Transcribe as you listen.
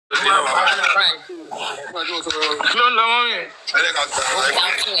ló ń lọ mọ́ mi.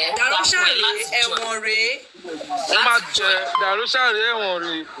 Dàrúṣà rèé ẹ̀wọ̀n rèé. Wọ́n máa jẹ Dàrúṣà rèé ẹ̀wọ̀n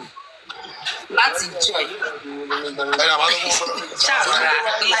rèé. Láti jọ ẹ̀. Ṣàròrà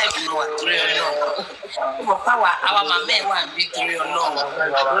láìpẹ́ wà torí ọlọ́run. Mo pa wá àwa màmá ẹ̀ wà bí torí ọlọ́run.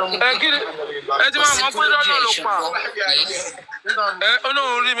 Ẹ ti máa mọ̀ pé lọ́nà ló pa.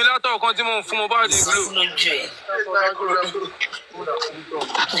 Olóhùn rí mi látọ̀ kan tí mo ń fún Mohbad blue.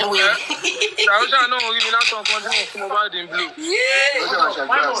 Dàrúṣà náà rí mi látọ̀ kan tí mo ń fún Mohbad blue.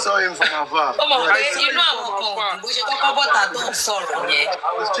 Saw him from afar. Ó mọ̀ pé inú àwọn kan bó ṣe kọ́kọ́ bọ́tà tó ń sọ̀rọ̀ yẹn. Ó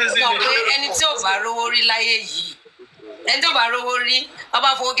mọ̀ pé ẹni tí ò bá rówó rí láyé yìí. Ẹni tí ò bá rówó rí, wọ́n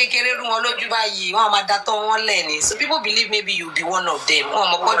bá fowó kékeré rú wọn lójú báyìí, wọ́n á máa datọ́ wọn lẹ̀ ni. So people believe maybe you be one of them. Wọ́n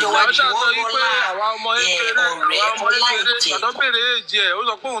mọ̀ pọ́jọ́ wájú wọ́n rọ́lá ọ̀rẹ́ ọ̀la ìjẹ́. Àtọ́ bèrè èjì ẹ̀, ó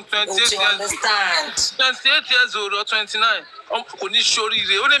sọ pé òun 28 years old or 29. Kò ní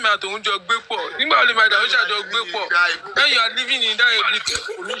ṣoríire, ó lè mi àtòun jọ gbé pọ̀. Nígbà wo lè máa Dàrúṣà jọ gbé pọ̀? When you are living in that ability,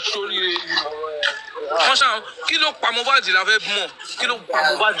 kò ní ṣoríire. Wọ́n ṣàn kí ló pa Mohbad la fẹ́ mọ̀? Kí ló pa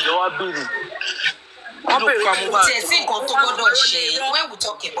Mohbad lọ́wọ́ bèrè? Kò tiẹ̀ sí nǹkan tó gbọ́dọ̀ ṣe when we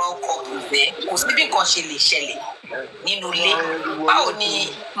talk about couples bẹ́ẹ̀ kò sí bí nǹkan ṣe lè ṣẹlẹ̀ nínú ilé. Báwo ni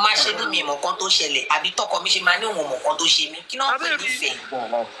máa ṣe ní mi ìmọ̀ kan tó ṣẹlẹ̀ àbí tọkọ mi ṣe máa ní òun ìmọ̀ kan tó ṣe mí? Kí ló ń pè ní ìfẹ́?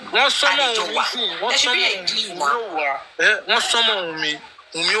 Wọ́n sọ́mọ̀ òun sí, wọ́n sọ́mọ̀ òun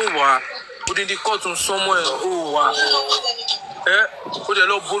mi ò wá. Odindi kóòtù sọ́mọ̀ ẹ̀ ò wá. Ó dẹ̀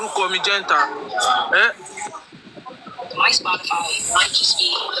lọ borúkọ mi jẹ́ǹta. My Spotify might just be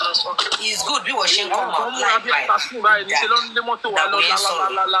the most welcome. It's good bí wọ́n ṣe ń kọ́ mọ́ láìpẹ́.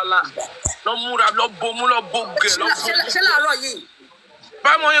 Lọ múra lọ bomú lọ bógẹ̀ lọ bógẹ̀. Ṣé láàárọ̀ yìí?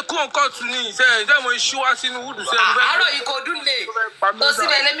 Báwo ni kó nǹkan tún ní ìṣe ìṣe mo ṣí wá sínú wúdù sẹ́nu. Àárọ̀ yìí kò dún lè. Tó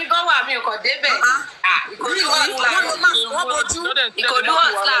síbẹ̀ lèmi gan wà mí kò débẹ̀. Ìkòdú wà láàárọ̀ yìí. Ìkòdú wà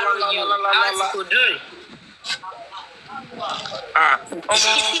láàárọ̀ yìí o. Àwọn ti kò dún rè.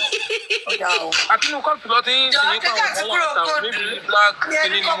 Àtinú kóòtù lọ ti ń sìn ní káwọn wà tàwọn níbi black kìíní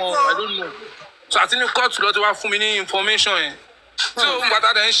ni mo I don't know. So àtinú kóòtù lọ ti wá fún mi ní information yẹn. Tí o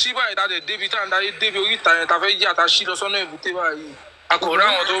gbàtà dẹ̀ ń ṣí báyìí tá a dẹ̀ débi tá a darí débi orí ìta yẹn tá a fẹ́ yí àtà ṣí lọ sọ́nà èbúté báyìí. A kò rí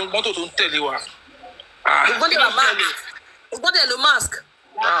àwọn mọ́tò tó ń tẹ̀lé wa. Ògbọ́dẹ̀ lo mask.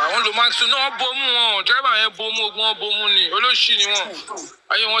 Wọ́n lo mask náà wọ́n bomú wọn dírẹ́bà yẹn bomú ogun wọn bomú ni olóṣì ni wọn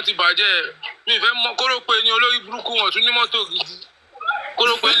ayé wọn ti bàjẹ́ mi ìfẹ́ mọ kórópè ní olórí burúkú wọn tún ní mọ́tò gidi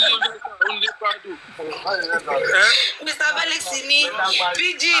kórópè ní pàdó. Mr. Felix ní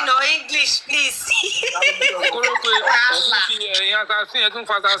pidgin or English please. Kórópè ẹ̀yin assassin ẹ̀ tún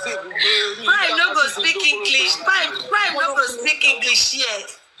fa assassin gbé. Prime no go speak English. Prime no go speak English here.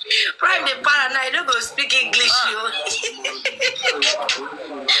 Prime the paranoid no go speak English yo.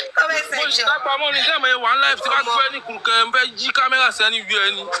 Comment section. Mo ṣe pamọ́ ní sẹ́mi wà live tí wàá gbé ní kùkẹ́ ń fẹ́ jí kámẹ́rà sẹ́ni bí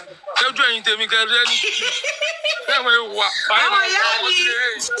ẹni kẹjú ẹ̀yin tèmi kẹ rí ẹni sẹ́mi wà. Àwọn ìyá mi.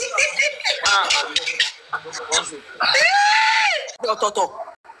 Ọ̀tọ̀ọ̀tọ̀.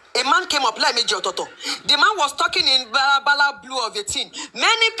 A man came up lẹ́ẹ̀mejì ọ̀tọ̀ọ̀tọ̀. The man was talking in Bala blue of a thing.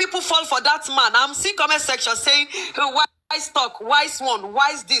 Many people fall for that man. I'm seeing comment section saying wise talk, wise one,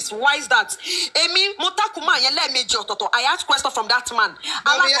 wise this, wise that. Èmi mo takuma yẹn lẹ́ẹ̀mejì ọ̀tọ̀ọ̀tọ̀. I asked question from that man.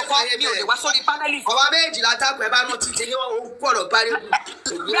 Alákọ̀ọ́kọ́ mi ò lè wá sórí panelist. Ọba méjì látàkùn ẹ bá mọ títí ní òun pọ̀rọ̀ parí.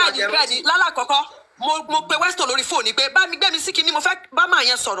 Bẹ́ẹ̀ni lálàkọ̀ọ́kọ́ mo pe Weston lórí fóònù pé bá mi gbé mi sí kinní mo fẹ́ bá máa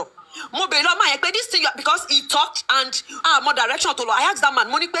yẹn sọ̀rọ̀. Mo bèrè lọ́ọ́ máa yẹn pé this thing because he talked and mo direction tó lọ. I asked that man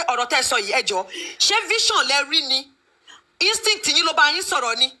mo ní pé ọ̀rọ̀ tẹ́ ẹ sọ yìí ẹ jọ̀ọ́ ṣé vision lẹ rí ni instinct yín ló bá yín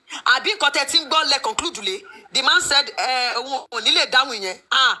sọ̀rọ̀ ni àbí nǹkan tẹ́ ti ń gbọ́ lẹ conclude lé. The man said òun ò ní lè dáhùn yẹn.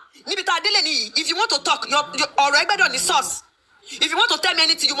 Níbi tá a délé nìyí if you want to talk ọ̀rọ̀ ẹgbẹ́ dọ̀ ní source. If you want to tell me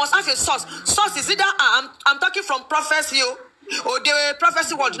anything you must have a source. Source is either I'm talking from prophecy o the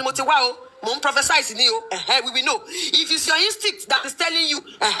prophecy world ni mo ti wá o. Mom prophesies ni o. We will know. If it's your instinct that is telling you,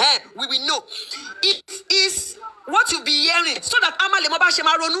 we will know. It is what you be hearing so that ama le mo ba ṣe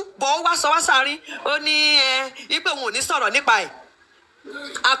ma ronú bo wá sọ wá sáàrin ó ní ipe òun ò ní sọ̀rọ̀ nípa ẹ̀.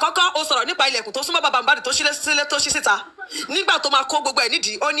 Àkọ́kọ́ ó sọ̀rọ̀ nípa ilẹ̀kùn tó súnmọ́ baba Mohbad tó ṣí sílẹ̀ tó ṣí síta. Nígbà tó máa kó gbogbo ẹ̀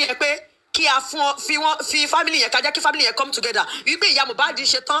nídìí ó ní ẹ pé kí a fi family yẹn ká jẹ́ kí family yẹn come together. Wípé ìyá Mohbad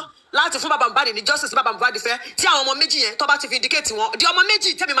ṣe tán láti fún baba Mohbad ní justice baba Mohbad fẹ́ tí àwọn ọmọ méjì yẹn tó bá ti fi indicate wọn di ọmọ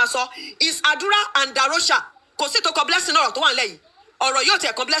méjì tẹ́mi máa sọ is Àdúrà and Dàróṣà kò sí tó kọ blessing ọ̀rọ̀ tó wà nílẹ̀ yìí ọ̀rọ̀ yóò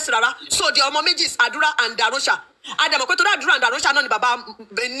tẹ̀ kọ blessing rárá so di ọmọ méjì is Àdúrà and Dàróṣà àdàmọ̀ pé tó dá Àdúrà and Dàróṣà náà ni baba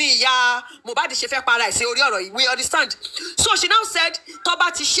ní ìyá Mohbad ṣe fẹ́ para ẹ̀ sí orí ọ̀rọ̀ yìí we understand so she now said tó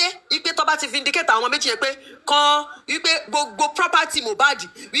bá ti ṣe wípé tó bá ti fi indicate àwọn ọmọ méjì yẹn pé kan wípé gbogbo property Mohbad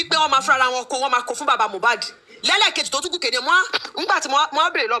wípé wọ́n máa fúnra wọn kó wọ́n máa kó fún baba Mohbad lẹ́lẹ́kejì tó tún kù kéde nígbà tí mo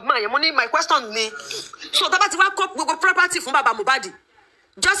bèrè lọ máa yẹn mo ní my question ni so tó bá ti wá kó gbogbo property fún baba Mohbad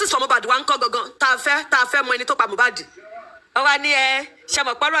justice for Mohbad wa ń kọ́ gangan tá a fẹ́ mọ ẹni tó pa Mohbad ó wá ní ṣe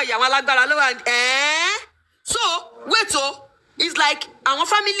mọ̀ pọ́rọ̀ ìyàwó alágbára ló wà so wait o it's like àwọn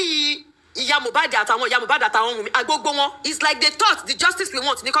family ìyá Mohbad àtàwọn ìyá Mohbad àtàwọn Wunmi agbogbo wọn it's like they thought the justice we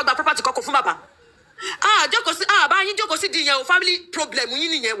want ní kó gba property kọ́kọ́ fún bàbá bá yín jókòó sí di yẹn o family problem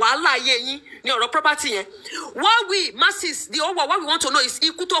yín nìyẹn wàhálà ayé yín ní ọ̀rọ̀ property yẹn what we masses the whole world what we want to know is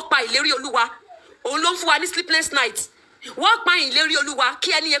ikú tó pa ìlérí Olúwa òun ló ń fún wa ní sleepless night wọ́n pa ìlérí Olúwa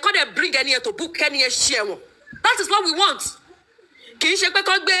kí ẹni yẹn kọ́ dẹ̀ bring ẹni yẹn to book kẹ́ni yẹn ṣe ẹ̀wọ̀n that is what we want kì í ṣe pé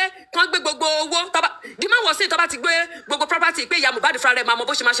kán gbé gbogbo owó the man was saying tó bá ti gbé gbogbo property pé ìyá Mohbad fúnra rẹ̀ máa mọ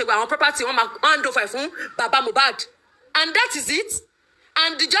bó ṣe máa ṣe gba àwọn property wọn máa hand over fún bàbá Mohbad and that is it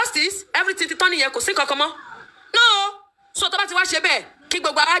and the justice everything ti tán nìyẹn kò sí kankan mọ́ no so tó bá ti wá ṣe bẹ́ẹ̀ kí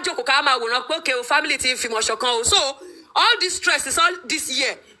gbogbo ara jókòó ká máa wòran pé okay o family ti fi mọ̀ ṣọ̀kan o so all this stress is all this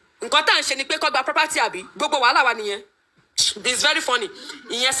year nǹkan tá à ń ṣe ni pé kó gba property àbí gbogbo wàhálà wa nìyẹn it's very funny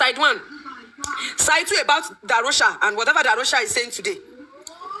ìyẹn side one. Side two about Darosha and whatever Darosha is saying today.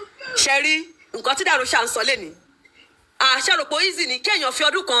 Sherry, nǹkan tí Darosha ń sọ lẹ́ni. Ṣàròpọ̀ easy ni kéèyàn fi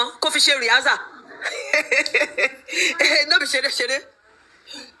ọdún kan kó fi ṣe rìhásà. No be ṣeré.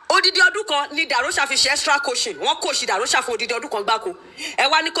 Odidi ọdún kan ni Darosha fi ṣe extra coaching. Wọ́n coach Darosha fún odidi ọdún kan gbáko. Ẹ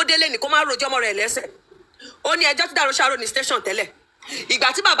wá ní kó délé ní kó má rojọ́ ọmọ rẹ̀ lẹ́sẹ̀. Ó ní ẹjọ́ tí Darosha rò ní station tẹ́lẹ̀.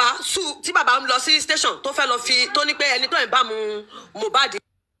 Ìgbà tí bàbá ń lọ sí station tó fẹ́ lọ fi tó ní pé ẹni tó ń bá mu Mohbad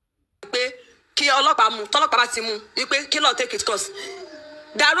pé kí tọ́lọ́pàá bá ti mú wípé kí lọ́ọ̀ take it course.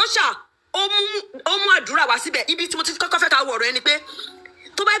 Darosha ó mú àdúrà wá síbẹ̀ ibi tí mo ti kọ́kọ́ fẹ́ ká wọ̀ ọ̀rọ̀ ẹni pé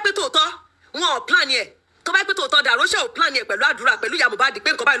tó bá pé tòótọ́ wọn ò plan yẹ tó bá pé tòótọ́ Darosha ò plan yẹ pẹ̀lú àdúrà pẹ̀lú ìyá Mohbad pé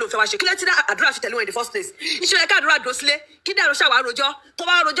nǹkan báyìí ló fẹ́ wá ṣe kí lẹ́tí àdúrà fi tẹ̀lé wọn in the first place iṣẹ́ yẹ ká àdúrà dúró sílé kí Darosha wá rojọ́ tó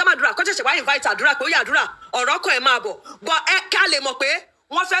bá rojọ́ má àdúrà kó ṣẹ̀ṣẹ̀ wá invite àdúrà pé ó yẹ àdúrà ọ̀rọ̀ kan ẹ̀ máa bọ̀ ká lè mọ̀ pé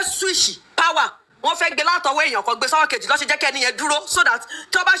wọ́n fẹ́ switch power wọ́n fẹ́ gbé látọwọ́ èèyàn kan gbé sọ́wọ́ kejì lọ́sẹ̀ jẹ́ kẹ́ni yẹn dúró so that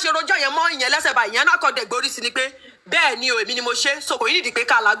tí wọ́n bá ṣe rojọ́ yẹn mọ́ ìyẹn lẹ́sẹ̀ bá ìyẹn náà kọ́ dẹ̀ gbórí sí ni pé bẹ́ẹ̀ ni o èmi ni mo ṣe so kò yí nìdí pé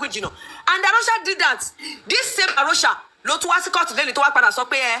ká làágùn jìnnà and Darosha did that this same Darosha ló tún wá sí kóòtù lẹ́ni tó wá padà sọ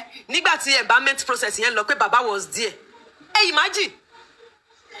pé nígbà tí embalmment process yẹn lọ pé bàbá was there imagine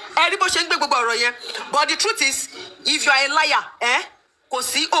rí bó ṣe ń gbé gbogbo ọ̀rọ̀ yẹn but the truth is if you are a liar kò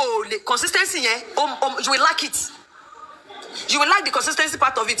sí consistency yẹn you will lack it you will lack the consistency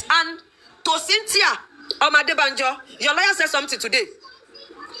part of it and to Cynthia Adebanjo your lawyer said something today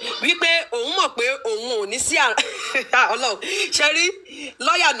wípé òun mọ̀ pé òun ò ní sí Ọlọ́run ṣe rí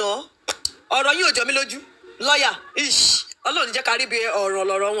lọ́ọ̀yà náà ọ̀rọ̀ yìí ò jọ mí lójú lọ́ọ̀yà Ọlọ́run ní jẹ́ ká rí bí ọ̀rọ̀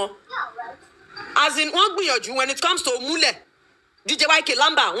lọ́rọ̀ wọn as in wọ́n gbìyànjú when it comes to múlẹ̀ DJ YK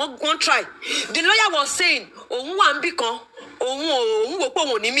Lamba wọ́n try the lawyer was saying òun wà ń bì kan òun wò pé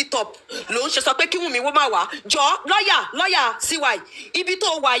òun ò ní meet up lòun ṣe sọ pé kí Wùnmí wọ́n máa wà jọ lọ́ọ̀yà CY ibi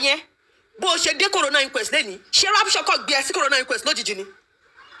tó wà yẹn bó ṣe dé corona inquest lẹ́ni ṣé rapture kọ́ gbé ẹ sí corona inquest lójijì ni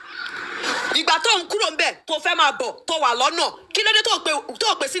ìgbà tó ń kúrò ń bẹ̀ tó fẹ́ máa bọ̀ tó wà lọ́nà kí ló dé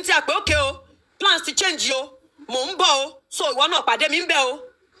tó pè Cynthia pé okay o plans ti change o mò ń bọ̀ o so ìwọ náà pàdé mi ń bẹ̀ o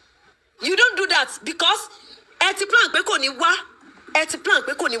you don't do that because ẹ ti plan pé kò ní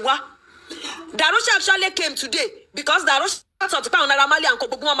wá Darosha actually came today because Darosha sọ ti pa àwọn Naira Marley àǹkó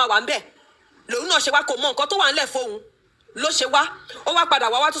gbogbo wọn máa wà ń bẹ̀ lòun náà ṣe wá kò mọ nǹkan tó wà ńlẹ̀ fóun ló ṣe wá ó wá padà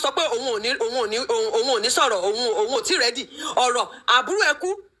wá tó sọ pé òun ò ní sọ̀rọ̀ òun ò tí ready ọ̀rọ̀ àbúrò ẹ kú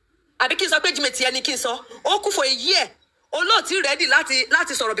àbí kí n sọ pé jìmẹ̀tì ẹni kí n sọ ó kú for a year olóòtí ready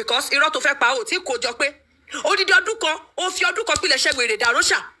láti sọ̀rọ̀ because irọ́ tó fẹ́ pa ò tí kò jọ pé odidi ọdún kan ó fi ọdún kan pilẹ̀ ṣẹ́ wèrè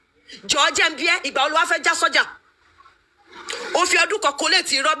Darosha jọ jẹ́ ń bí ẹ́ ìgbà olúwa fẹ́ já sọ́jà ó fi ọdún kan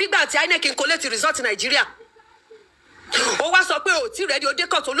kólẹ́tì irọ́ bígbà tí INEC ń kólẹ́tì result Nàìjíríà ó wá sọ pé ò tí ready ó dé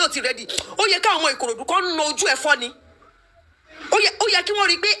kọ̀tún olóòtí ready ó yẹ káwọn ọmọ Ìkòròdú kan ń na ojú ẹ̀ fọ́ ni ó yẹ kí wọ́n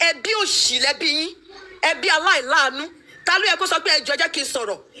rí i pé ẹbí òṣì lẹ́bí yín ẹbí aláìláàánú ta ló yẹ kó sọ pé ẹjọ́ ẹ jẹ́ kí n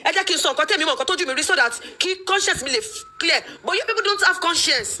sọ̀rọ̀ ẹ jẹ́ kí n sọ nǹkan tẹ̀mí mọ̀ nǹkan tójú mi rí so that kí conscience mi lè clear but you people don't have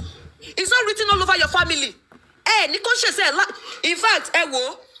conscience it's not written all over your family ní conscience in fact ẹ wò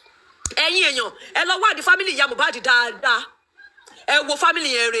ẹ̀yin èèyàn ẹ lọ wádìí family ìyá Mohbad dáadáa ẹ wo family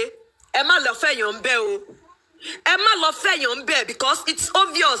yẹn re ẹ má lọ fẹ̀yàn ń bẹ́ o ẹ má lọ fẹ̀yàn ń bẹ́ because it's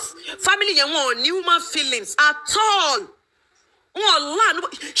obvious family yẹn wọn ò ní human feelings at all wọn láàánú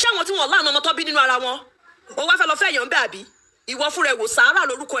ṣé àwọn tí wọn láàánú ọmọ tó bí nínú ara wọn ó wá fẹ́ lọ fẹ́ yàn bẹ́ẹ̀ àbí ìwọ fúnra ẹ̀ wò Sàárà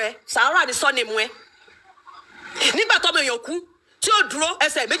lórúkọ ẹ Sàárà ní sọ́ọ̀nìmù ẹ nígbà tọ́mọ èèyàn kú tí ó dúró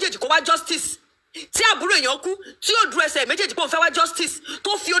ẹsẹ̀ méjèèjì kó wá justice tí àbúrò èèyàn kú tí ó dúró ẹsẹ̀ méjèèjì kó fẹ́ wá justice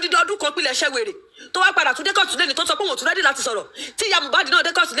tó fi odidi ọdún kan pilẹ̀ ṣẹ́ wèrè tó wá padà tún dékọ̀tù lẹ́ni tó sọ pé òun tún rẹ́dí láti sọ̀rọ̀ tí ìyá Mohbad náà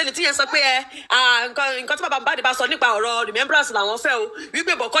dékọ̀tù lẹ́ni tí yẹn sọ pé nǹkan tí bàbá Mohbad bá sọ nípa ọ̀rọ̀ remembrance làwọn fẹ́ o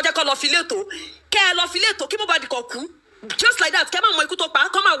wípé bọ̀ kọjá kọ́ lọ fi létò kẹ́ ẹ lọ fi létò kí Mohbad kọ̀ kú just like that kẹ́ máa mọ ikú tó pa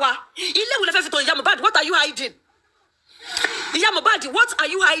kọ́ máa wá ilé ìwé lẹ́fẹ̀ẹ́ fi tó ìyá Mohbad what are you hiding ìyá Mohbad, what are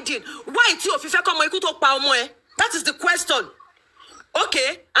you hiding? Why tí o fi fẹ́ kọ́ ọmọ ikú tó pa ọmọ ẹ? That is the question.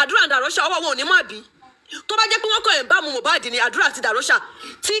 Okay, àdúrà and àròṣà ọwọ́ wọn ò ní má bí. Tó bá jẹ́ pé wọ́n kọ́ ẹ̀ ń bá mu Mohbad ní àdúrà àti dàróṣà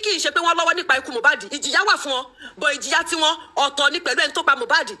tí kì í ṣe pé wọ́n lọ́wọ́ nípa ikú Mohbad, ìjìyà wà fún wọn, bọ̀ ìjìyà tí wọ́n ọ̀tọ̀ ní pẹ̀lú ẹni tó pa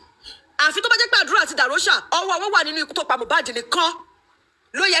Mohbad. Àfi tó bá jẹ́ pé àdúrà àti dàróṣà ọwọ́ wọn wà nínú ikú tó pa Mohbad nìkan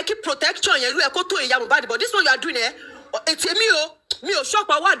ló yẹ kí protection yẹn ló yẹ kó tó ìyá Mohbad, but this one you are doing ètò mi ò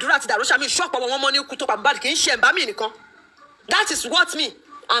ṣọ́pọ̀ ọwọ́ àdúrà àti dàróṣà, mi ṣọ́pọ̀ wọn mọ́ ní ikú tó pa Mohbad, kì í ṣe ẹ̀bá mi nìkan. That is what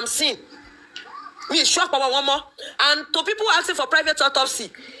I'm seeing. Mi ṣọ́pọ̀ wọn mọ́. And to people asking for private autopsy,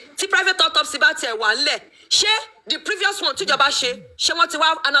 tí private autopsy bá tiẹ̀ wà ńlẹ̀, ṣé the previous one tíjọba ṣé wọ́n ti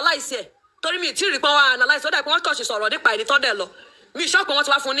wá analyse ẹ̀? Torí mi tí ì rí pé wọ́n analyse, ó dà pé wọ́n kàn ṣe sọ̀rọ̀ nípa ẹni tó dẹ̀ lọ. Mi ṣọ́pọ̀ wọ́n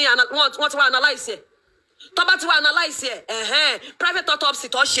ti wá fún ní wọ́n ti wá analyse ẹ̀. Tó bá ti wá analyse ẹ̀, private autopsy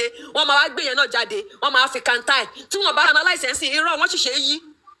tó ṣe, wọ́n máa wá gbé yẹn náà jáde, wọ́n máa fi kanta ẹ̀. Tí wọ́n bá analyse ẹ̀ sí irọ́, wọ́n sì ṣe yí.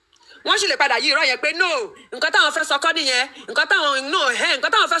 Wọ́n sì lè padà yí irọ́ yẹn pé no, nǹkan táwọn fẹ́ sọ kọ́ nìyẹn, nǹkan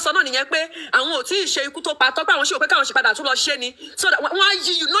táwọn fẹ́ sọ náà nìyẹn pé àwọn ò tí ì ṣe ikú tó pa, tọ́pẹ́ àwọn ṣe òpé káwọn ṣe padà tún lọ ṣe ni. So that wọ́n á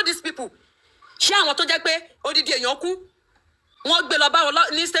yí, you know these people. Ṣé àwọn tó jẹ́ pé odidi èèyàn kú, wọ́n gbé lọ bá wọn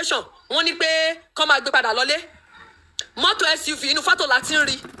ní station, wọ́n ní pé kọ́ máa gbé padà lọlé. Mọ́tò SUV inú fọ́tò láti ń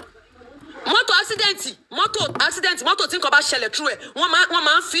rí. Mọ́tò accident, mọ́tò tí nǹkan bá ṣẹlẹ̀ through ẹ̀, wọ́n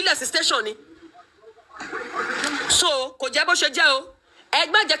máa ń filẹ̀ sí station ni. So kò jẹ́ bó ṣe jẹ́ o.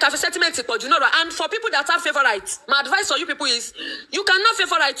 Ẹgbẹ́ jẹ́ ká fi sentiment pọ̀jù náà. And for people that have favorites, my advice for you people is you cannot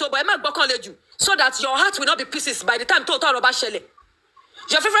favorite o, but ẹ má gbọ́kànlé jù so that your heart will not be pieces by the time tó ọ̀rọ̀ bá ṣẹlẹ̀.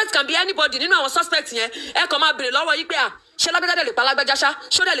 Your favorite can be anybody nínú àwọn suspect yẹn. Ẹ kàn máa bèrè lọ́wọ́ yí pé ṣé lágbájá dẹ̀ lè pa lágbájá ṣá,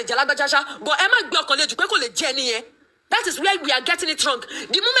 ṣó dẹ̀ lè jẹ́ lágbájá ṣá, but ẹ má gbé ọkànlé jù pé kò lè jẹ́ ẹni yẹn. That is where we are getting it wrong.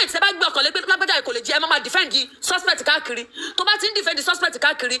 The moment ẹ bá gbé ọkànlé pé lágbájá yẹn kò lè jẹ́, ẹ má máa defend the suspect káàkiri. Tó bá ti ń defend the suspect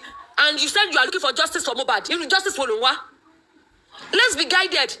káàkiri and you said you are looking for justice for Mohbad, irú justice wo ló ń wá? Let's be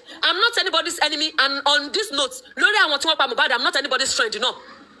guided. I'm not anybody's enemy, and on this note, lórí àwọn tí wọ́n pa Mohbad, I'm not anybody's friend, no.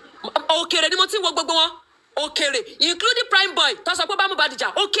 Òkèrè ni mo ti ń wo gbogbo wọn. Òkèrè, including Primeboy, tó sọ pé bá Mohbad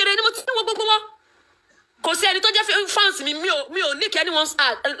jà. Òkèrè ni mo ti ń wo gbogbo wọn. Kò sí ẹni tó jẹ́ fans mi ò leak anyone's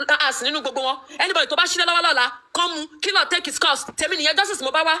ass nínú gbogbo wọn. Anybody tó bá ṣílẹ̀ lọ́wọ́ lọ́la, come mu, kí lọ take his course. Tèmi nìyẹn justice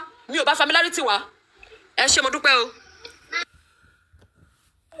mo bá wá, mi ò bá familiarity wá. Ẹ ṣé mo dúpẹ́ o.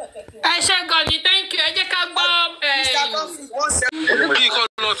 Ẹ ṣé gan ni, thank you. Ẹ jẹ́ ká gbọ́. Bí kò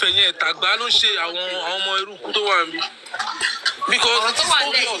lọ fẹ̀yìn ẹ̀tàgbá ló ṣe àwọn ọmọ irúkú tó wà níbí. Because tó wà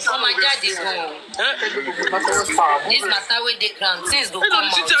lẹ́yìn tó máa jáde gan-an. This matter wey dey ground, things go come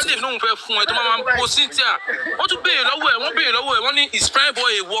out. Cynthia Dave náà fẹ́ fún ẹ tó máa ń po Cynthia. Wọ́n tún béèrè lọ́wọ́ ẹ̀, wọ́n ní is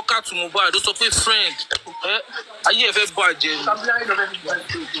Primeboy a worker to Mohbad? Ó sọ pé friend. Ayé ẹ fẹ́ bàjẹ́ ni.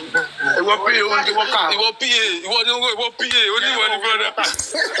 Ìwọ PA ó ní worker. Ìwọ PA oníwọ̀ ni brother.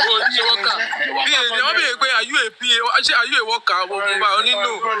 Ìwọ ní worker. PA ni wọ́n béèrè pé are you a PA? Ṣé are you a worker? Mohbad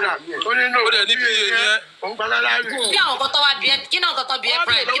onílò. Ó dẹ̀ ní PA yẹn. Kí àwọn kan tó wá bí ẹ, kí náà kan tó bí ẹ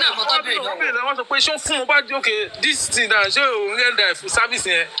Prime, kí náà kan tó bí ẹ náà. Wọ́n sọ pé ṣé ó fún Mohbad okay this thing na ṣé òun rẹ́ndà ẹ̀ fún service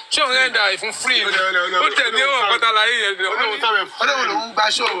yẹn, ṣé òun rẹ́ndà ẹ̀ fún free ni? Ó tẹ̀ ní ọ̀pọ̀ kọ́tà láyé yẹn. Ọlọ́run ló ń gba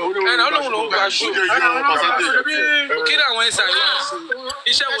ṣó. Ọlọ́run ló ń gba ṣó. Kí ni àwọn ẹ̀sà yẹn ṣe?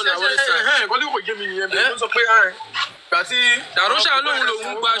 Iṣẹ́ wo làwọn ẹ̀sà? Kọ́lé kò jẹ́ mi yẹn bí wọ́n sọ pé Dàróṣà lóhun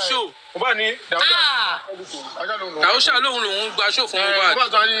lòun gba ṣó. Mohbad ní Dàróṣà lóhun lòun gba ṣó fún Mohbad.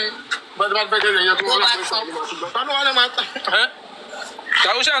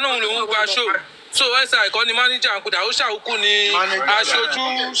 Dàróṣà lóhun lòun gba ṣó. So ẹ̀sà ẹ̀kọ́ ni máníjà ń kú, Dàróṣà òkú ni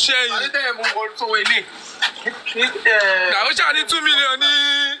aṣojú ṣẹ́yìn. Dàróṣà ní 2 million ní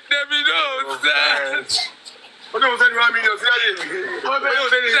Davido ṣẹ́. Ó ní òun sẹ́ni 1 million sí ayé.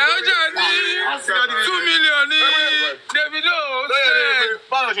 Dàróṣà ní 2 million ní Davido ṣẹ́.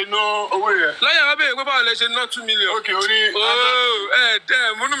 Báwo ṣe ná owó yẹn? Lọ́yà wá béèrè pé báwo lẹ ṣe ná 2 million. Ókè orí.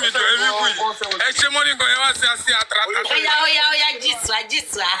 Múnú mi dùn ẹ̀mí kù yìí. Ẹ ṣe mọ́nì gan yẹn wá sí àṣì àtàràtà. Óyá jìtùá.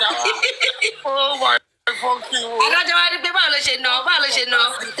 Oh my fucking word. Adájọ́ wa ní pé báwo ló ṣe ná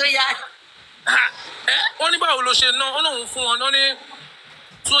tó yá. Wọ́n ní báwo ló ṣe ná, ó lóun fún wọn náà ní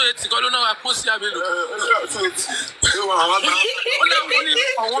 280 kan ló náà wá pósí abẹ́lò. Ó lẹ́wọ̀n ní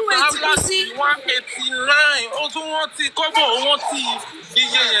àwọn bàbá sí 189, ó tún wọ́n ti kọ́bọ̀, wọ́n ti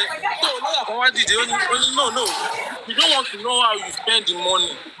iye yẹn. Tó lọ́yà kan wá dìde, ó ní no, you don't want to know how you spend the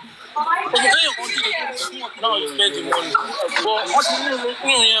money. Òmùkẹ́yìn kan dìde tó ní how you spend the money. But wọ́n ti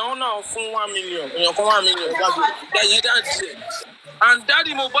nínú yẹn, wọ́n náà fún 1 million, èèyàn kan 1 million gbàgbé. Ẹ̀yìn dáàdì ẹ̀. And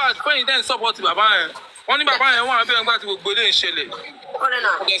Daddy Mohbad fẹ́yìn dẹ́n support bàbá yẹn. Wọ́n ní bàbá yẹn wọ́n á bẹ̀rẹ̀ nígbà tí gbogbo ilé ń ṣẹlẹ̀. Kò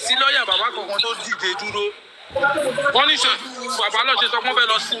sí lọ́ọ̀yà bàbá kankan tó dìde dúró. Wọ́n ní ìṣojú bàbá lọ́ọ̀ṣẹ̀ sọ pé wọ́n fẹ́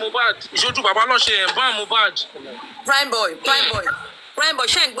lọ sí Mohbad. Ìṣojú bàbá lọ́ọ̀ṣẹ̀ ẹ̀ bá Mohbad. Primeboy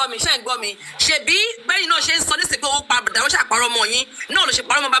ṣe ń gbọ́ mi ṣebí bẹ́yìn náà ṣe ń sọ nísìnyí pé ó pa Dàróṣà parọ́ ọmọ yín náà ló ṣe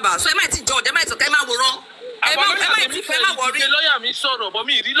parọ́ ọmọ bàbá so ẹ má ti jọ ọ̀dẹ́ má ti sọ̀kẹ́ má wòrán lọ́yà mi sọ̀rọ̀ bọ́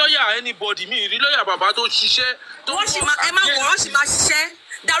mi rí lọ́yà anybody mi rí lọ́yà bàbá tó ṣiṣẹ́. wọ́n sì máa ṣiṣẹ́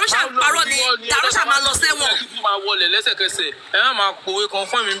Darusha ń parọ́ ni Darusha máa lọ sẹ́wọ̀n. máa wọlé lẹ́sẹ̀kẹsẹ̀ ẹ má máa pòwe kan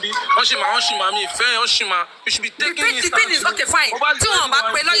fún mi bí wọ́n sì máa mi ìfẹ́ wọ́n sì máa you should be taking it. the thing is okay fine tí wọ́n bá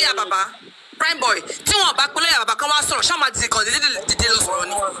pe lọ́yà bàbá Primeboy tí wọ́n bá pe lọ́yà bàbá kan wá sọ̀rọ̀ ṣáà máa dìde kan dìde lọ sọ̀rọ̀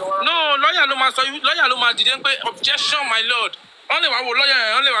ni. no lọ́yà ló máa dìde pé objection my lord wọ́n lè wá wo lọ́yà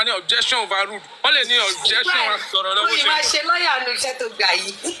yẹn wọ́n lè wá ní objection overruled wọ́n lè ní objection wa sọ̀rọ̀ lọ́wọ́ ṣe. kò máa ṣe lọ́yà nu iṣẹ́ tó gbà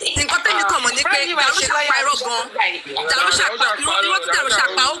yìí. nǹkan tẹ́mi kàn mọ̀ ní pé Darusha pa irọ́ gan Darusha pa irọ́ tí Darusha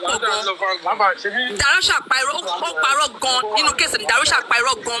pa ó pọ̀ gan Darusha pa irọ́ ó parọ́ gan nínú kéèsì ni Darusha pa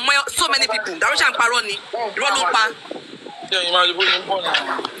irọ́ gan mọ́ so many people Darusha ń parọ́ ni irọ́ ló pa.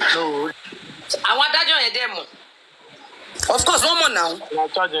 àwọn adájọ́ yẹn dẹ̀ mọ̀. of course wọ́n mọ̀ náà.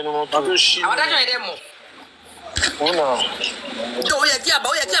 àwọn adájọ́ yẹn dẹ̀ mọ̀. ó yẹ kí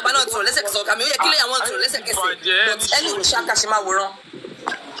àbá náà tọrọ lẹ́sẹ̀kẹsẹ̀ ọkà mi ó yẹ kí lè àwọn tọrọ lẹ́sẹ̀kẹsẹ̀ but ẹni ìṣàkàṣe máa wòran.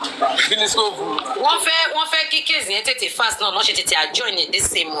 wọ́n fẹ́ kí kéèsì yẹn tètè fast náà lọ́ọ́ ṣe tètè adjourn in this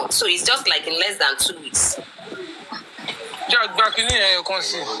same month so it's just like in less than 2 weeks. jẹ́ àgbà kínní yẹn kan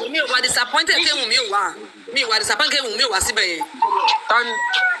sí. mi ò wá disappointed kéwù mi ò wá síbẹ̀ yẹn.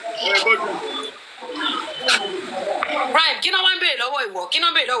 Prime kí náà wá ń béèrè lọ́wọ́ ìwọ kí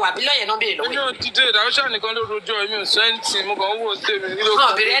náà béèrè lọ́wọ́ àbí lọ́yẹ̀ náà béèrè lọ́wọ́ èmi ò dìde Darusha nìkan ló rojọ́ èmi ò sẹ́ńtì mo kàn ń wò tèmi.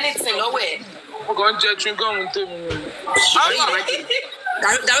 náà béèrè anything lọ́wọ́ ẹ̀. mo kàn ń jẹ chewing gum tèmi.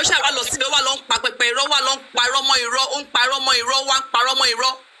 Darusha wá lọ síbẹ̀ wá lọ ń pa pẹpẹ irọ́ wá lọ ń parọ́ mọ́ irọ́ ó ń parọ́ mọ́ irọ́ wá ń parọ́ mọ́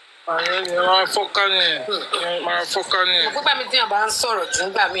irọ́. àwọn ènìyàn máa fọ́ká ni pípa mi tí yàn bá ń sọ̀rọ̀ tí ń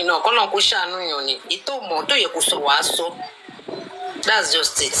gbà mí náà kọ́ lọ́n kó ṣàánú yàn ni ètò mọ̀ tó yẹ kó sọ wàá sọ that's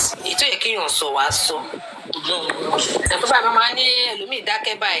just it ètò yẹ kéèyàn sọ wàá sọ. pípa mi máa ní ẹlòmíì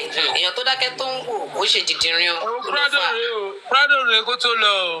dákẹ́ báyìí èèyàn tó dákẹ́ tó ń wò ó ṣe dìdìrín o. Prado rèé kó tó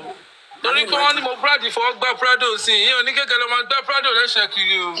lọ o torí pé wọ́n ní mo Prado fọwọ́ gbá Prado sí i ìyẹn oníkẹ́kẹ́ ló máa gbá Prado lẹ́sẹ̀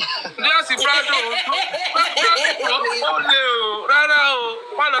kiri o díẹ̀sì Prado ó lé o rárá o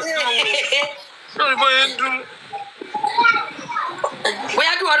má lọ sí òun lórí bóyá ń dún.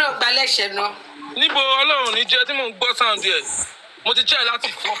 bóyá kí wọ́n náà gba lẹ́sẹ̀ náà. níbo Ọlọ́run ní jẹ́ tí mò ń gbọ́ sound ẹ̀ mo ti jẹ́ láti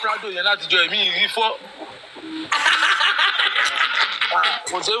fọ́ Prado yẹn láti jọ ẹ̀mí ìrí fọ́.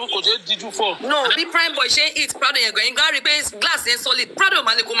 kò ṣe díjú fọ́. no bí Primeboy ṣe ń hit Prado yẹn gan-an gan rí pé glass yẹn solid Prado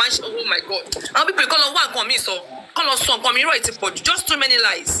máa ní kó máa ń ṣe oh my god àwọn pípé kọ́ lọ wá nǹkan mi sọ kọ́ lọ sọ nǹkan mi irọ́ ìtì pọ̀ jù just too many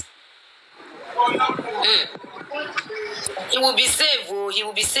lies. He will be safe, oh, he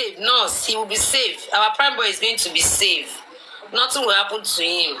will be safe. Nurse, he will be safe. Our Primeboy is going to be safe. Nothing will happen to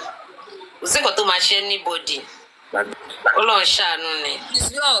him. Kò sí nǹkan tó máa ṣe anybody. Ọlọ́run ṣàánú ni.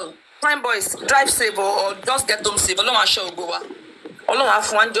 It's all Primeboy drive safe or just get home safe. Ọlọ́run aṣọ ògo wa. Ọlọ́run á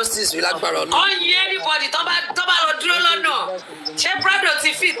fún wa justice rí lágbára Ọlọ́run. Ọyìn anybody tó bá lọ dúró lọ́nà. Ṣé Prado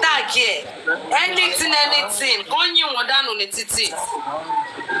ti fi táàgì ẹ̀? Anything kò yín wọn dànù ní títì.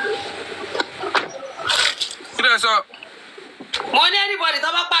 kí lè sọ. Mo ní anybody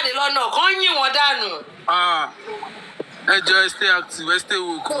tó bá pàdé lọ́nà kò yín wọn dànù. ẹ jọ stay active stay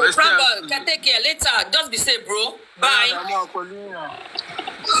woke stay active. Primeboy can take care later just be safe bro bye.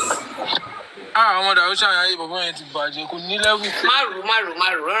 àwọn Darusha ayé bàbá yẹn ti bàjẹ́ kò ní lẹ́wù. má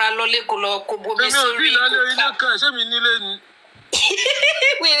rù rọra lọ́lé kó lọ kó bomi èmi ò sórí. bí ìlọlé ilé kan ṣé mi nílé ni.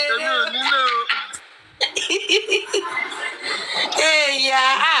 èmi ò nílé o. Ẹ̀yà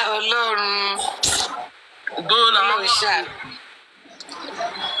Ọlọ́run. dóòlà Ọlọ́run ṣàánú.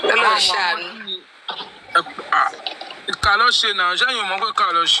 ìkà ló ṣe náà ṣẹ́yìn mọ́ pé ìkà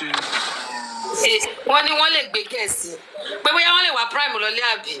ló ṣe. Wọ́n ní wọ́n lè gbé gẹ̀ẹ́sì pé bóyá wọ́n lè wá Prime lọ́lé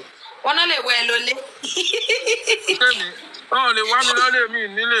àbí wọ́n náà lè wọ ẹ lọ́lé. Kẹ́mi wọn ò lè wá mi lọ́lé mi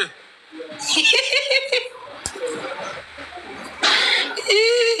nílé.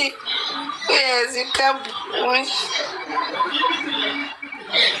 Ẹ̀sìn káàbù wọ́n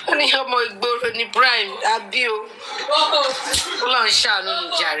ní ọmọ ìgboro ní Prime àbí o. Ọlọ́run ṣàánú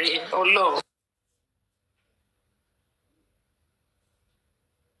ìjàre Ọlọ́run.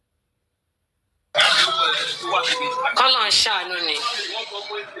 Kọ́lọ̀ ń ṣàánú ni.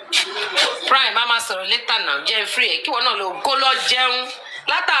 Prime a máa sọ̀rọ̀ létà náà jẹ́ free ẹ̀ kí wọ́n náà lọ kó lọ jẹun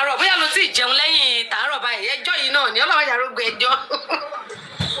látàárọ̀ bóyá ló ti jẹun lẹ́yìn tàárọ̀ báyìí ẹjọ́ yìí náà ni Ọlọ́run yàrá ogun ẹjọ́.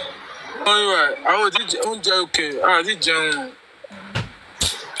 àwọn oúnjẹ òkè àti jẹun.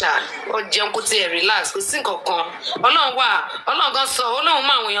 Ó jẹun kó tiẹ̀ relax kò sí nǹkan kan Ọlọ́run wà Ọlọ́run gan sọ Ọlọ́run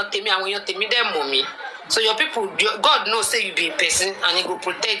mọ àwọn èèyàn tèmi dẹ̀ mọ̀ mí so your people God knows say you be a person and he go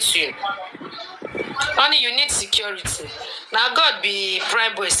protect you. Honey, you need security. Now God be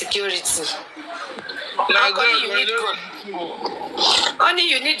Primeboy security. Now God you need God. Honey,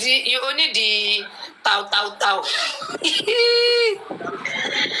 you only the tau.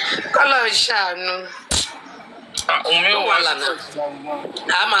 Kọ́lọ̀ ṣàánú. Ó wà lánàá.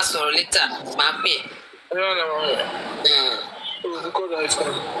 A máa sọ̀rọ̀ later, máa pè.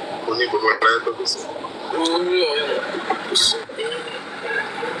 Oní gbogbo ẹ̀rọ tó fi sí.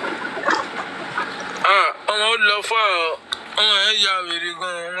 Ọmọ ó lọ fún ọmọ ẹ̀ ya wèrè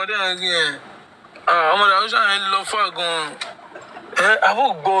gan-an, ọmọdé yẹn kí ẹ̀. Ọmọdé àwọn sáà yẹn lọ fún gan-an. Àbò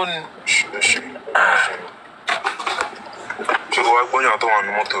gbọ́ ni. Ṣé o wá gbọ́yàn tó wà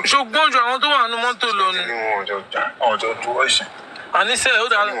nínú mọ́tò? Ṣé o gbọ́n ju àwọn tó wà nínú mọ́tò lọ ni? Ní wọn ọjọ́ dúró ìṣẹ́. Àníṣe ó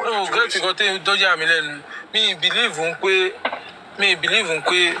dáa ó gẹ́ẹ̀tì kan tí tó yà mí lẹ́nu. Mi bìlíìfù pé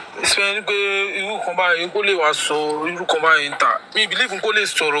ìṣẹ́ pé irú kan báyìí kó lè wá sọ irú kan báyìí ń tà. Mi bìlíìfù kó lè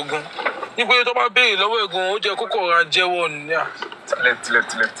sọ̀rọ̀ gan. Ní pé tó bá béèrè lọ́wọ́ ẹ̀ gan, ó jẹ́ kókó ọ̀rá jẹ́wọ́ ni.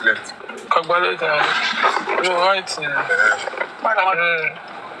 Tilẹ̀. Kàgbálẹ̀ tà yóò ráìtì ni.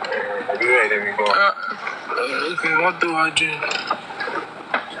 Ìbílẹ̀ ẹ̀dẹ̀ mi gan. Ìpè mọ́tò wájú.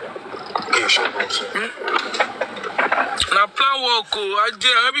 Kí ìṣẹ́gun ṣe. Na plan work o, ajé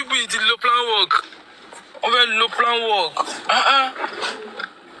àwọn bíbí ti lo plan work. Wọ́n fẹ́ lo plan work.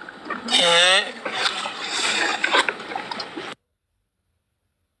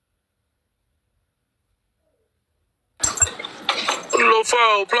 Lo fa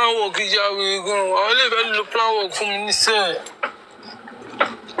o plan work ìjà wèrè gan. Àwọn ilé ìfẹ́ lo plan work fún mi níṣẹ́.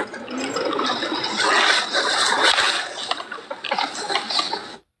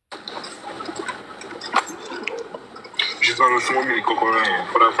 Ṣé fún mọ́mí kọ́kọ́rọ́ yẹn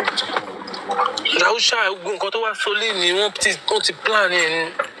fọ́dà fún mi? Làwùṣà gbogbo nǹkan tó wá sólé ni wọ́n ti plan ní ẹni.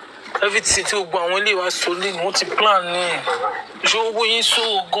 Everything tí gbogbo àwọn ilé wa sólé ni wọ́n ti plan ní. Ìṣòwò owó yín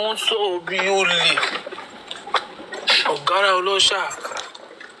sọ̀rọ̀ gan sọ̀rọ̀ bí ó lè. Ọ̀gára ọlọ́ṣà.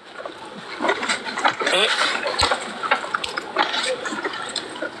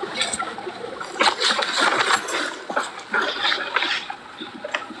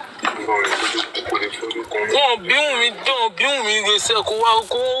 Wọ́n bí wùn mí gbèsè kó wá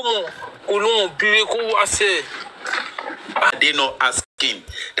kó mọ̀ olóhùn bíire kó wá sẹ̀. Are they not asking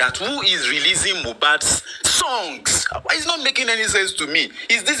that who is releasing Mohbad's songs? It's not making any sense to me.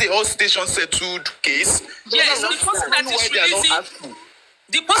 Is this a all station settled case? Yes, the person that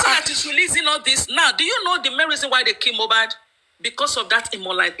is releasing all this now. Do you know the main reason why they killed Mohbad? Because of that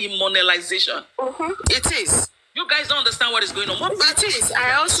immobilization. It is. You guys don't understand what is going on. It is.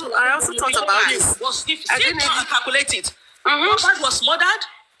 I also thought about this. I didn't even calculate it. Mohbad was murdered.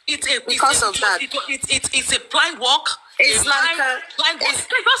 It's a blind walk. It's like blind walk.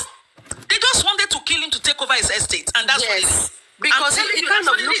 They just wanted to kill him to take over his estate, and that's what it is. Because it kind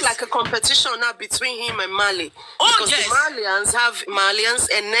of looked like a competition now between him and Mali. Because the Malians have Malians,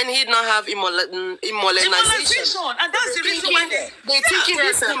 and then he now have immolization. And that's the reason why they're thinking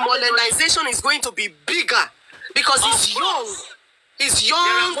this immolization is going to be bigger. Because he's young. He's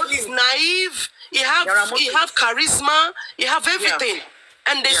young, he's naive, he have charisma, he have everything.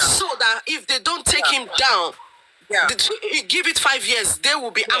 And they saw that if they don't take him down, give it 5 years, they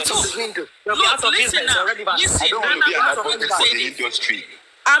will be out of the window. Look, listen now. I don't want to be an advocate for the industry.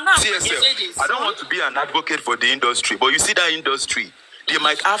 I don't want to be an advocate for the industry, but you see that industry, they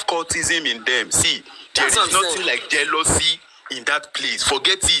might have cultism in them. See, there is nothing like jealousy in that place.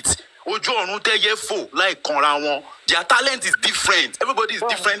 Forget it. Their talent is different. Everybody is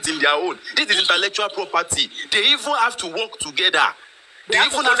different in their own. This is intellectual property. They even have to work together. They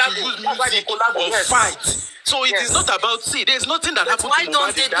even have to use music or fight. So it is not about, there's nothing that happens to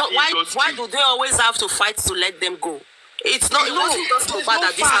Mohbad. Why do they always have to fight to let them go? It wasn't just Mohbad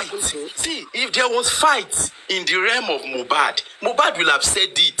that this happened to. See, if there was fight in the realm of Mohbad, Mohbad will have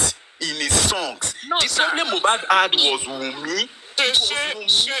said it in his songs. The problem Mohbad had was Wunmi.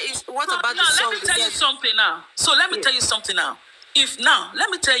 What about the song? Let me tell you something now. So let me tell you something now. Let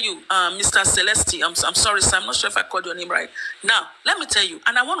me tell you, Mr. Celeste, I'm sorry, sir, I'm not sure if I called your name right. Now, let me tell you,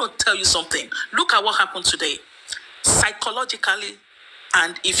 and I want to tell you something. Look at what happened today. Psychologically,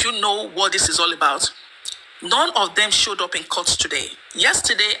 and if you know what this is all about, none of them showed up in court today.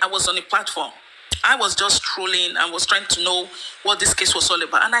 Yesterday, I was on a platform. I was just trolling. I was trying to know what this case was all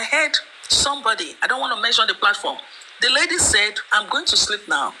about. And I heard somebody, I don't want to mention the platform. The lady said, I'm going to sleep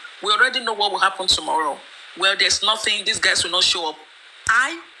now. We already know what will happen tomorrow. Well, there's nothing. These guys will not show up.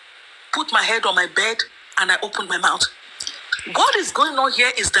 I put my head on my bed and I opened my mouth. What is going on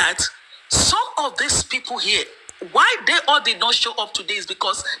here is that some of these people here, why they all did not show up today is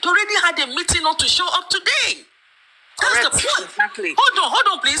because they already had a meeting not to show up today. That's the point. Exactly. Hold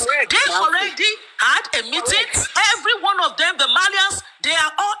on, please. They already had a meeting. Every one of them, the Malians, they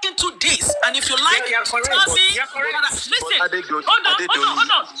are all into this. And And if you like, tell me. Listen, hold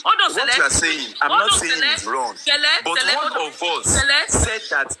on, what you are saying, I'm not saying it's wrong. But one of us said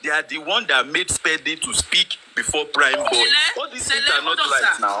that they are the one that made Spade to speak before Primeboy. All these things are not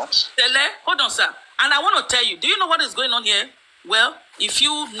right now. Hold on, sir. And I want to tell you, do you know what is going on here? Well, if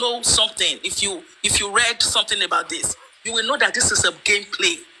you know something, if you read something about this, you will know that this is a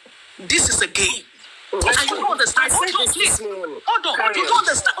gameplay. This is a game. And you don't understand. Hold on, please. Hold on. You don't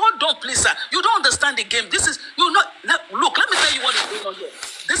understand. Hold on, please, sir. You don't understand the game. This is look. Let me tell you what is going on here.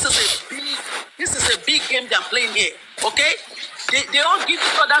 This is a big game they are playing here. Okay? They all give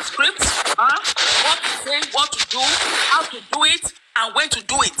each other scripts. What to say, what to do, how to do it, and when to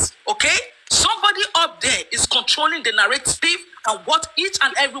do it. Okay? Somebody up there is controlling the narrative and what each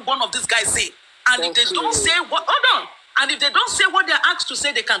and every one of these guys say. And if they don't say what, hold on. And if they don't say what they're asked to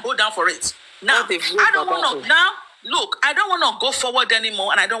say, they can go down for it. Now, I don't want to. Now, look, I don't want to go forward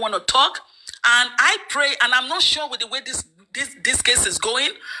anymore, and I don't want to talk. And I pray, and I'm not sure with the way this case is going.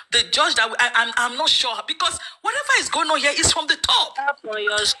 The judge that I'm not sure, because whatever is going on here is from the top. Tap on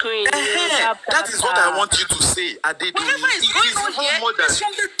your screen. That is what I want you to say. Whatever is going on here is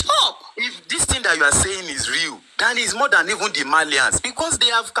from the top. If this thing that you are saying is real, then it's more than even the Malians, because they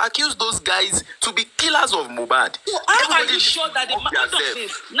have accused those guys to be killers of Mohbad. So how are you sure that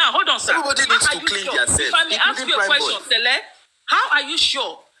now hold on, sir. Everybody needs to clean themselves. If I may ask you a question, Sele, how are you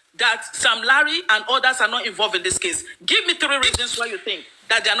sure that Sam Larry and others are not involved in this case? Give me 3 reasons why you think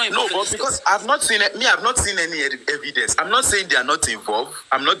that they are not involved. No, but because case. I've not seen any evidence. I'm not saying they are not involved.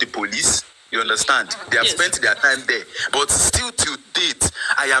 I'm not the police. You understand? They have spent their time there. But still till date,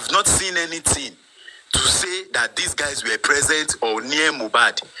 I have not seen anything to say that these guys were present or near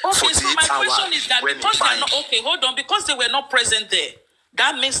Mohbad. Okay, so my question is that because they are not, hold on, because they were not present there,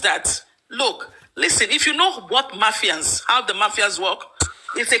 that means that, look, listen, if you know what how the mafias work,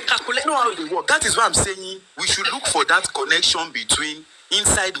 it's a calculation. You know how they work. That is why I'm saying we should look for that connection between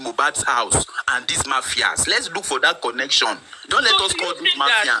inside Mohbad's house and these mafias. Let's look for that connection. Don't let us call these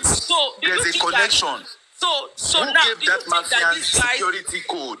mafias. There's a connection. So who now, gave that mafian security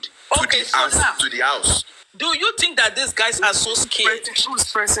code to the house? Do you think that these guys are so scared? Do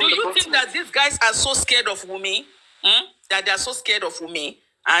you think that these guys are so scared of Wunmi? That they are so scared of Wunmi?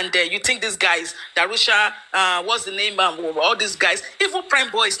 And you think these guys, Darusha, what's the name? All these guys, even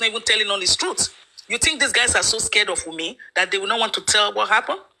Primeboy is not even telling all his truth. You think these guys are so scared of Wunmi that they will not want to tell what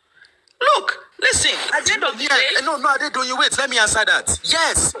happened? Look, listen, at the end of the day... No, you wait, let me answer that.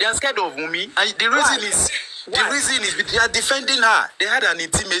 Yes, they are scared of Wunmi. And the reason is they are defending her. They had an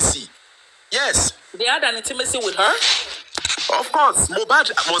intimacy. Yes. They had an intimacy with her? Of course. Mohbad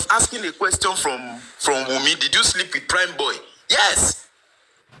was asking a question from Wunmi. Did you sleep with Primeboy? Yes.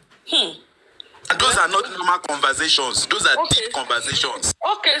 And those are not normal conversations. Those are deep conversations.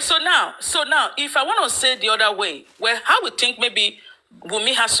 Okay, so now, if I want to say the other way, well, how we think maybe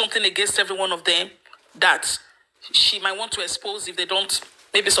Wunmi has something against every one of them that she might want to expose if they don't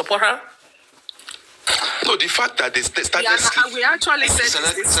maybe support her? No, the fact that they started... we actually said...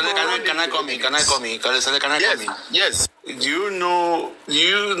 Can I come in? Yes. Do you know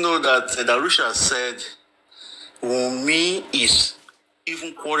that Darusha said Wunmi is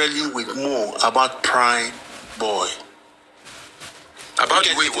even quarreling with Mo about Primeboy? About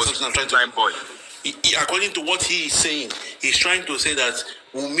the way he was Primeboy. According to what he is saying, he's trying to say that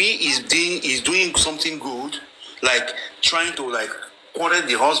Wunmi is doing something good, like trying to quarrel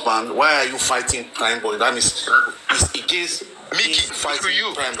the husband. Why are you fighting Primeboy? That means it's against Mickey, fighting you.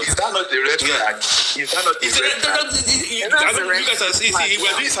 Is that not a red flag? Is that not a red flag? You guys are we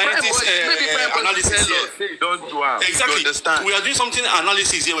are doing scientist analysis here. Don't do it. Exactly. You understand? We are doing something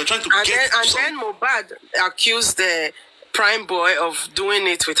analysis here. We're trying to then Mohbad accused the Primeboy of doing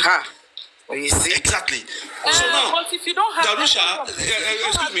it with her. You see? Exactly. So now, but if you don't have Darusha,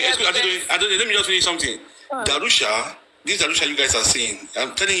 excuse me, let me just finish something. Darusha, this Darusha you guys are seeing,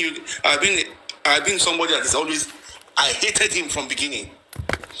 I'm telling you, I've been somebody that is always, I hated him from beginning.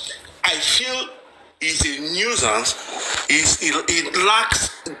 I feel he's a nuisance. It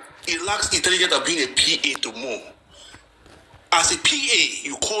lacks intelligence of being a PA to Mo. As a PA,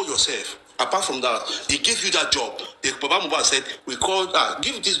 you call yourself. Apart from that, they gave you that job. Baba Mohbad said, we called,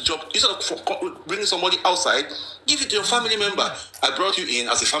 give this job, instead of bringing somebody outside, give it to your family member. I brought you in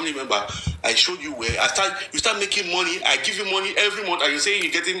as a family member. I showed you where. You start making money. I give you money every month. And you say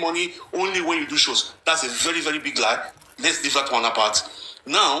you're getting money only when you do shows. That's a very, very big lie. Let's leave that one apart.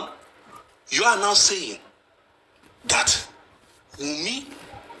 Now, you are now saying that Wunmi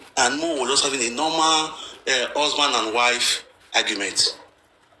and Mo were just having a normal husband and wife argument.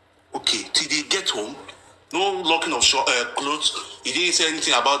 Okay, till they get home, No locking of clothes. He didn't say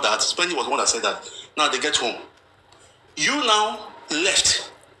anything about that. Spenny was the one that said that. Now they get home. You now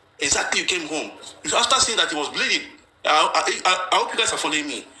left. Exactly, you came home. After seeing that he was bleeding. I hope you guys are following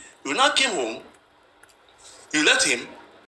me. You now came home. You left him.